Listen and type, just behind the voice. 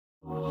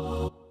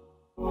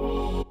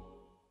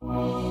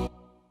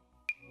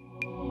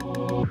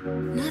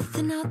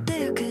Nothing out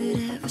there could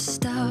ever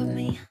stop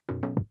me.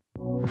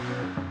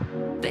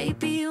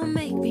 Baby, you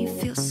make me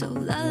feel so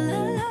lovely.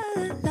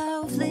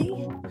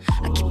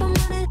 I keep on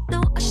running,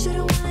 no, I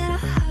should've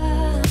wanted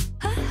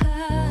I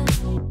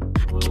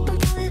keep on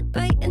falling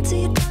right into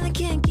your thought, I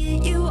can't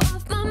get you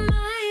off my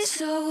mind.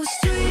 So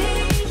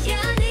sweet,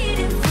 yeah, I need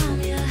it from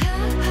you.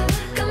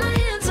 Got my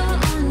hands all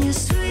on you,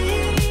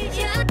 sweet,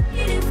 yeah, I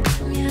need it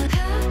from you.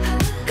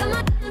 Got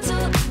my hands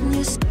all on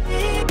you,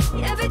 sweet,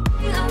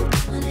 everything I'm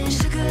wanting.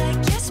 Sugar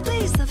like yes,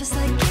 please, love is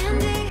like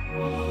candy.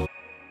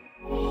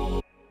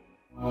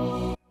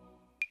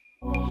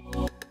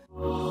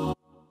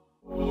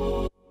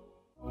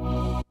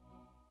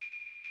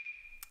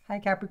 Hi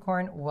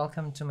Capricorn,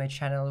 welcome to my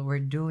channel. We're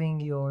doing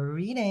your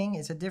reading.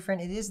 It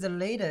is the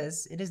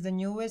latest, it is the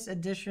newest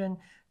addition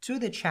to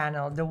the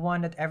channel, the one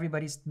that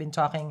everybody's been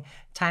talking.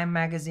 Time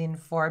magazine,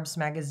 Forbes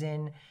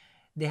magazine,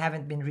 they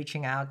haven't been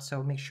reaching out,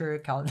 so make sure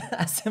you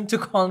ask them to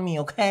call me,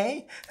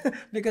 okay?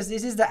 Because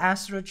this is the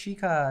Astro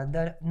Chica,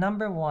 the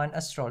 #1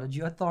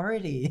 astrology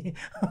authority.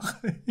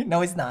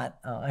 No, it's not.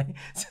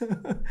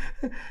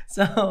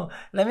 So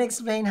let me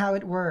explain how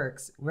it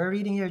works. We're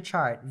reading your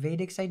chart.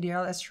 Vedic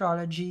sidereal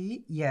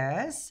astrology,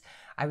 yes.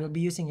 I will be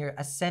using your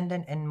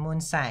ascendant and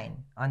moon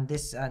sign on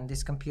this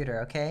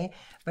computer, okay?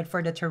 But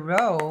for the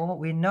tarot,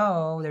 we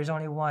know there's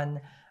only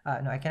one.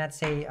 No, I cannot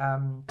say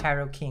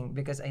tarot king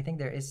because I think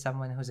there is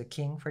someone who's a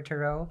king for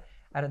tarot.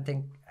 I don't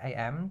think I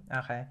am.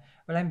 Okay.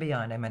 Well, I'm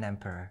beyond. I'm an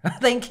emperor.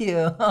 Thank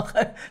you.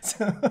 Okay.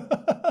 So,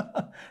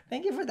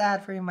 thank you for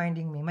that, for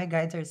reminding me. My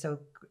guides are so,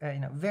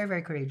 very,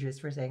 very courageous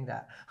for saying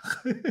that.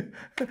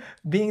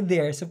 Being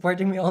there,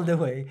 supporting me all the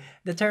way.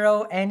 The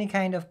tarot, any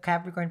kind of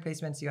Capricorn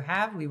placements you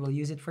have, we will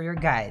use it for your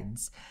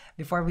guides.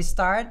 Before we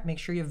start, make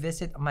sure you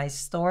visit my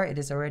store. It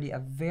is already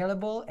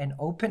available and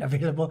open.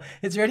 Available.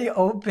 It's already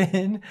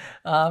open.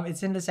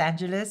 It's in Los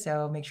Angeles,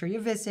 so make sure you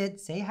visit.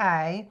 Say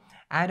hi.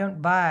 I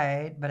don't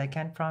bite, but I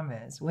can't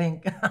promise.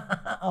 Wink.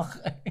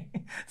 Okay.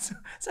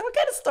 So what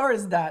kind of store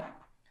is that?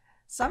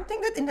 Something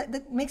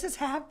that makes us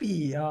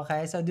happy.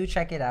 Okay, so do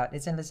check it out.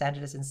 It's in Los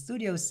Angeles in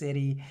Studio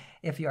City.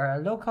 If you are a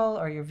local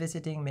or you're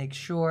visiting, make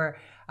sure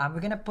we're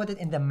gonna put it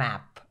in the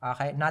map.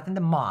 Okay, not in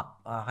the mop.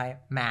 Okay,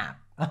 map.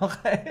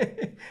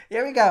 Okay,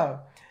 here we go.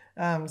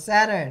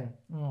 Saturn.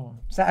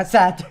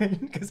 Saturn,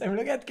 because I'm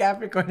looking at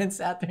Capricorn and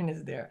Saturn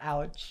is there.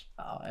 Ouch.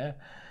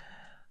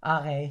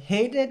 Okay,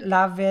 hate it,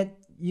 love it.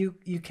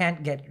 You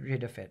can't get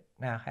rid of it.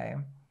 Okay,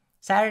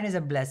 Saturn is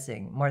a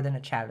blessing more than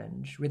a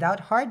challenge. Without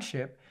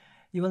hardship,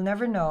 you will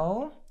never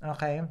know,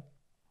 okay,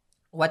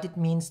 what it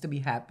means to be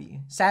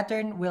happy.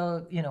 Saturn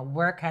will,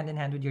 work hand in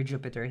hand with your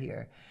Jupiter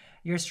here.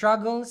 Your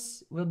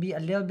struggles will be a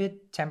little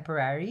bit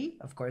temporary.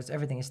 Of course,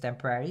 everything is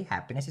temporary.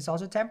 Happiness is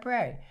also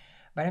temporary.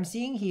 But I'm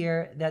seeing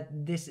here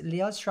that these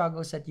little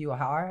struggles that you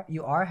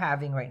are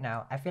having right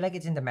now, I feel like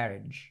it's in the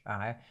marriage.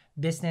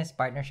 Business,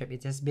 partnership,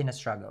 it has been a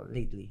struggle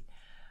lately.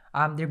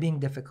 They're being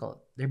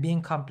difficult. They're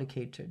being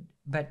complicated.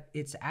 But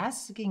it's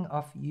asking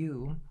of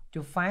you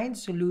to find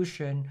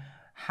solution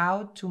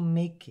how to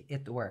make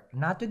it work.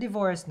 Not to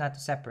divorce, not to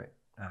separate.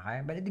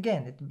 Okay? But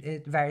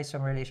it varies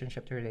from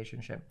relationship to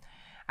relationship.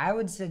 I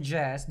would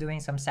suggest doing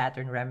some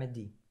Saturn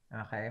remedy.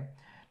 Okay?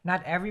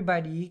 Not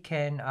everybody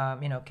can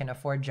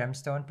afford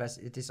gemstone. Plus,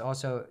 it is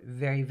also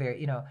very,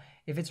 very,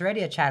 if it's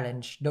already a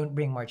challenge, don't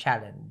bring more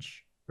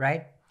challenge,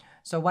 right?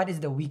 So what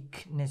is the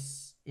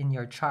weakness in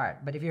your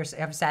chart? But if you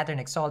have Saturn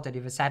exalted,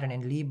 if you have Saturn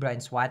in Libra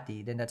and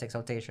Swati, then that's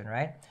exaltation,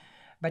 right?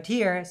 But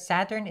here,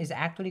 Saturn is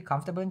actually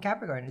comfortable in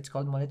Capricorn. It's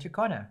called Mula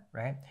Trikona,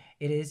 right?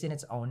 It is in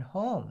its own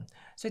home.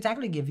 So it's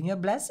actually giving you a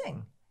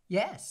blessing.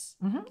 Yes,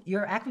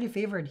 you're actually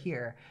favored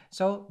here.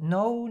 So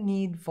no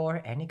need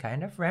for any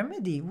kind of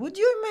remedy. Would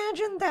you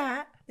imagine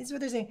that? This is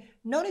what they're saying.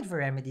 No need for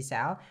remedy,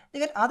 Sal. They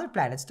got other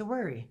planets to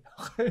worry.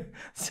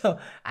 So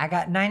I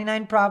got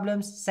 99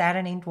 problems.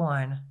 Saturn ain't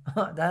one.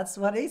 That's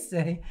what they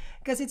say.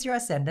 Because it's your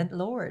ascendant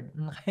lord.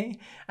 Okay?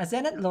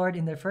 Ascendant lord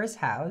in the first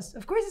house.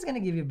 Of course, it's going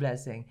to give you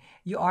blessing.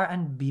 You are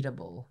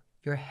unbeatable.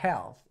 Your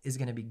health is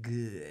going to be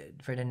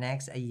good for the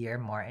next a year,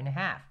 more and a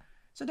half.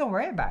 So don't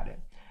worry about it.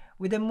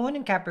 With the moon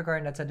in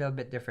Capricorn, that's a little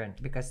bit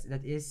different because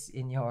that is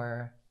in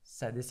your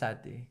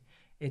sadisati.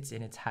 It's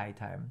in its high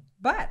time.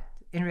 But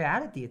in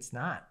reality, it's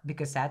not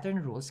because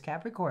Saturn rules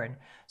Capricorn.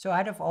 So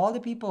out of all the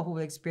people who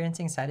are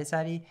experiencing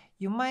sadisati,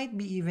 you might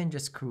be even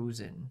just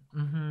cruising.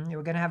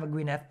 You're going to have a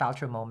Gwyneth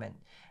Paltrow moment.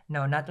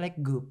 No, not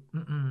like Goop.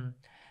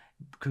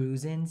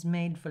 Cruising's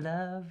made for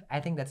love.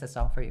 I think that's a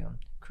song for you.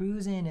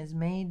 Cruising is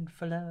made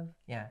for love.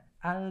 Yeah,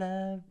 I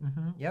love.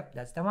 Yep,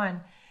 that's the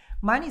one.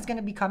 Money is going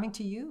to be coming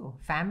to you.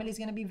 Family is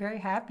going to be very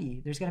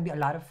happy. There's going to be a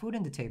lot of food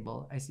on the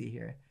table, I see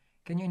here.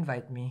 Can you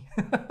invite me?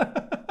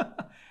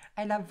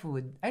 I love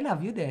food. I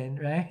love you then,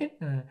 right?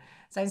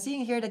 So I'm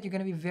seeing here that you're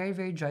going to be very,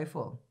 very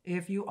joyful.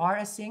 If you are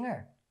a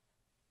singer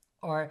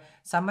or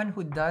someone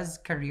who does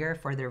career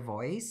for their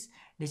voice,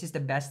 this is the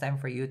best time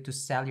for you to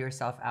sell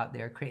yourself out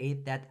there.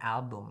 Create that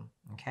album,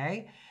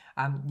 okay?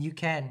 You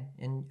can,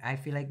 and I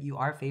feel like you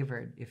are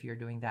favored if you're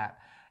doing that.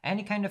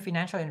 Any kind of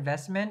financial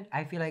investment,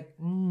 I feel like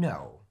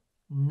no,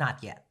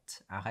 not yet.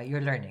 Okay,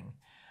 you're learning.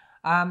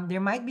 There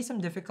might be some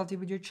difficulty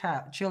with your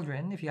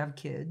children if you have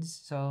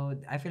kids. So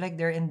I feel like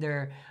they're in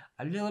there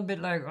a little bit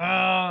like,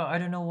 oh, I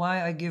don't know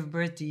why I give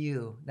birth to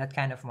you. That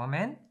kind of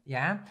moment.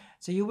 Yeah.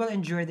 So you will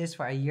endure this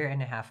for a year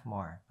and a half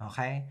more.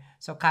 Okay.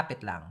 So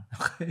kapit lang.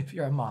 Okay. If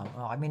you're a mom.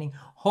 Okay. Meaning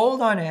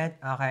hold on it.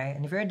 Okay.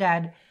 And if you're a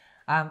dad,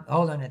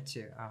 hold on it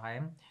too. Okay.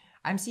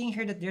 I'm seeing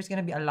here that there's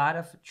gonna be a lot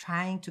of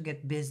trying to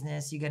get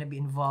business. You're gonna be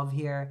involved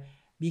here.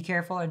 Be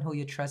careful on who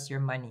you trust your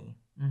money.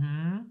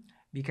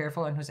 Be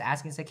careful on who's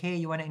asking. It's like, hey,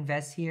 you want to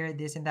invest here,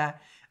 this and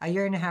that. A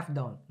year and a half,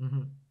 don't.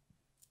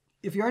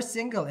 If you're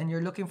single and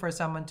you're looking for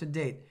someone to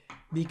date,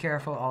 be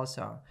careful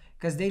also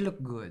because they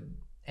look good.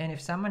 And if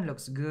someone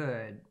looks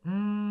good,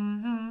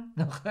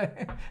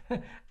 okay.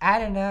 I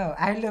don't know.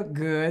 I look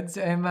good,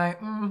 so am I?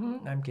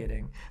 I'm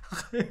kidding.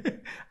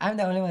 I'm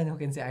the only one who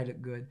can say I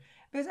look good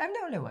because I'm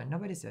the only one.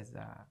 Nobody says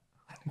that.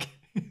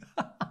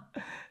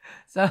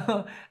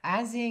 So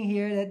I'm seeing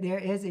here that there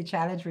is a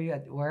challenge for you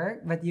at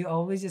work, but you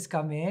always just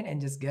come in and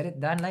just get it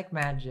done like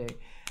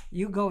magic.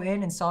 You go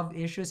in and solve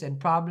issues and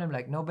problem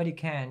like nobody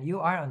can.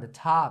 You are on the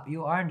top.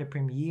 You are in the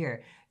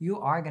premiere. You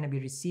are gonna be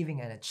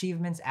receiving an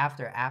achievements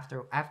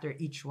after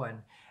each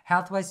one.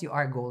 Health-wise, you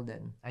are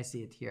golden. I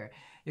see it here.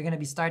 You're gonna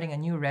be starting a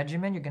new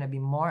regimen. You're gonna be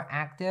more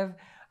active.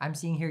 I'm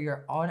seeing here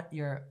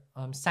you're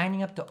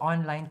signing up to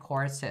online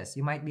courses.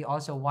 You might be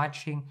also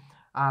watching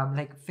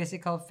like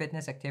physical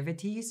fitness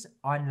activities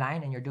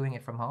online and you're doing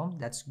it from home.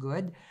 That's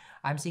good.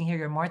 I'm seeing here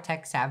you're more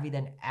tech savvy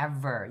than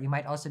ever. You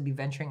might also be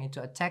venturing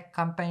into a tech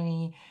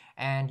company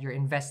and you're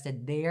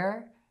invested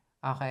there.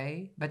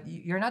 Okay. But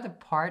you're not a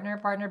partner,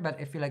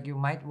 but I feel like you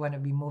might want to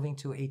be moving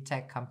to a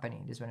tech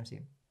company. This is what I'm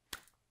seeing.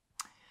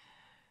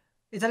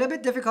 It's a little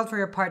bit difficult for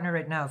your partner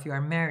right now if you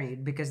are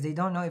married because they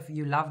don't know if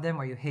you love them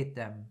or you hate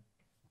them.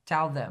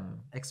 Tell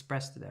them,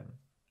 express to them,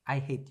 I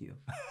hate you.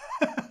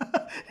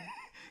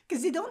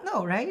 Because they don't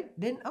know, right?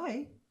 Then,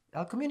 okay,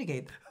 I'll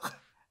communicate.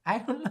 I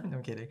don't know. No,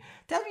 I'm kidding.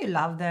 Tell them you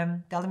love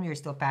them. Tell them you're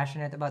still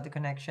passionate about the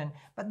connection.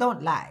 But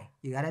don't lie.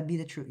 You gotta be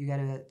the truth. You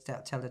gotta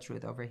tell the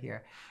truth over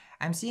here.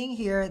 I'm seeing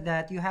here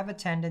that you have a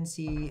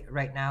tendency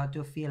right now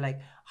to feel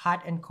like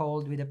hot and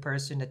cold with a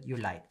person that you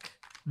like.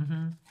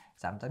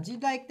 Sometimes you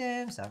like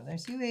them.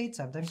 Sometimes you hate.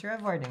 Sometimes you're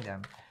avoiding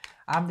them.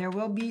 There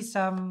will be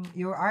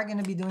you are going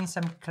to be doing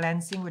some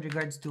cleansing with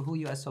regards to who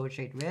you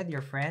associate with,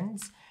 your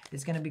friends.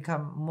 It's going to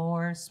become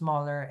more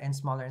smaller and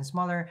smaller and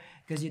smaller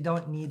because you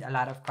don't need a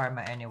lot of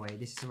karma anyway.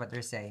 This is what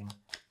they're saying.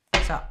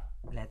 So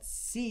let's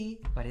see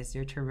what is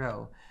your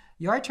tarot.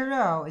 Your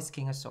tarot is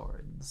King of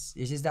Swords.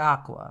 This is the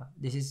Aqua.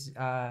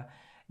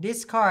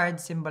 This card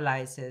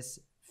symbolizes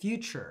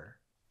future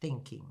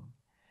thinking.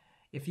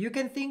 If you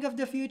can think of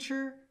the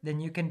future, then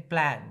you can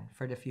plan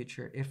for the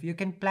future. If you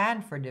can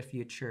plan for the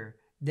future,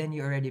 then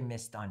you already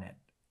missed on it.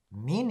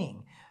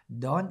 Meaning,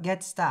 don't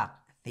get stuck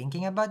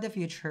thinking about the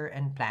future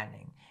and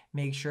planning.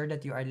 Make sure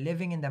that you are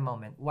living in the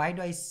moment. Why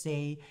do I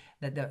say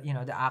that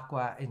the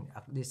Aqua in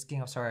this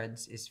King of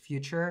Swords is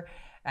future?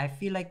 I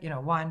feel like,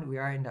 one, we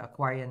are in the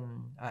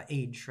Aquarian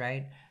age,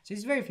 right? So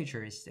it's very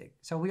futuristic.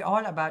 So we're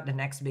all about the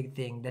next big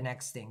thing, the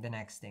next thing, the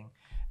next thing.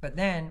 But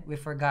then we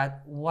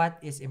forgot what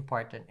is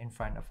important in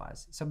front of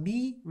us. So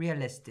be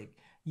realistic.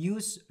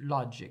 Use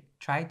logic.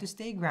 Try to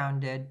stay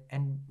grounded.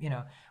 And,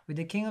 with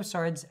the King of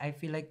Swords, I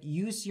feel like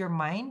use your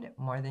mind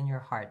more than your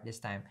heart this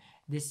time.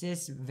 This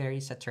is very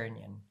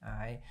Saturnian. All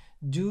right?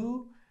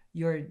 Do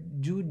your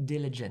due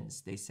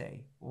diligence, they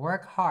say.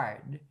 Work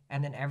hard,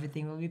 and then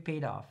everything will be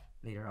paid off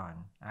later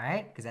on. All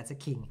right? Because that's a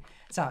king.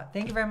 So,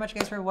 thank you very much,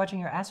 guys, for watching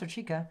your Astro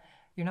Chica,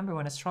 your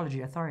 #1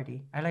 astrology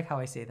authority. I like how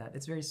I say that.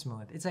 It's very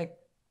smooth. It's like,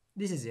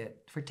 this is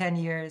it. For 10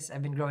 years,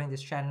 I've been growing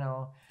this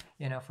channel,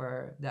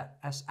 for the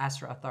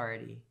Astro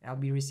Authority. I'll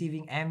be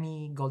receiving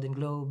Emmy, Golden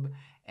Globe,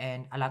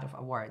 and a lot of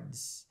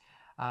awards.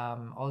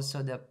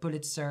 Also the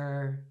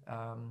Pulitzer,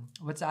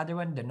 what's the other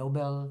one? The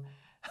Nobel,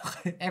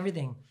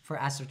 everything for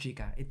Astro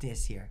Chica. It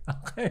is here.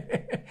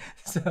 Okay.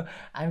 So,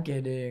 I'm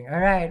kidding. All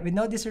right. With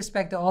no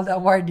disrespect to all the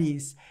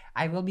awardees,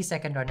 I will be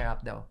second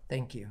runner-up though.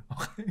 Thank you.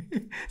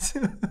 Okay.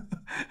 So,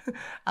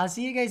 I'll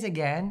see you guys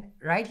again.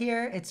 Right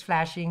here, it's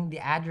flashing the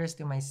address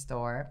to my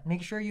store.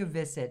 Make sure you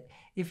visit.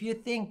 If you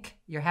think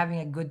you're having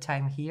a good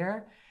time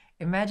here,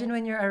 imagine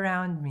when you're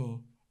around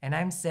me and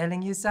I'm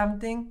selling you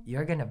something,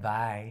 you're gonna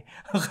buy.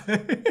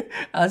 Okay.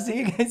 I'll see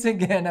you guys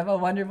again. Have a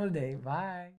wonderful day. Bye.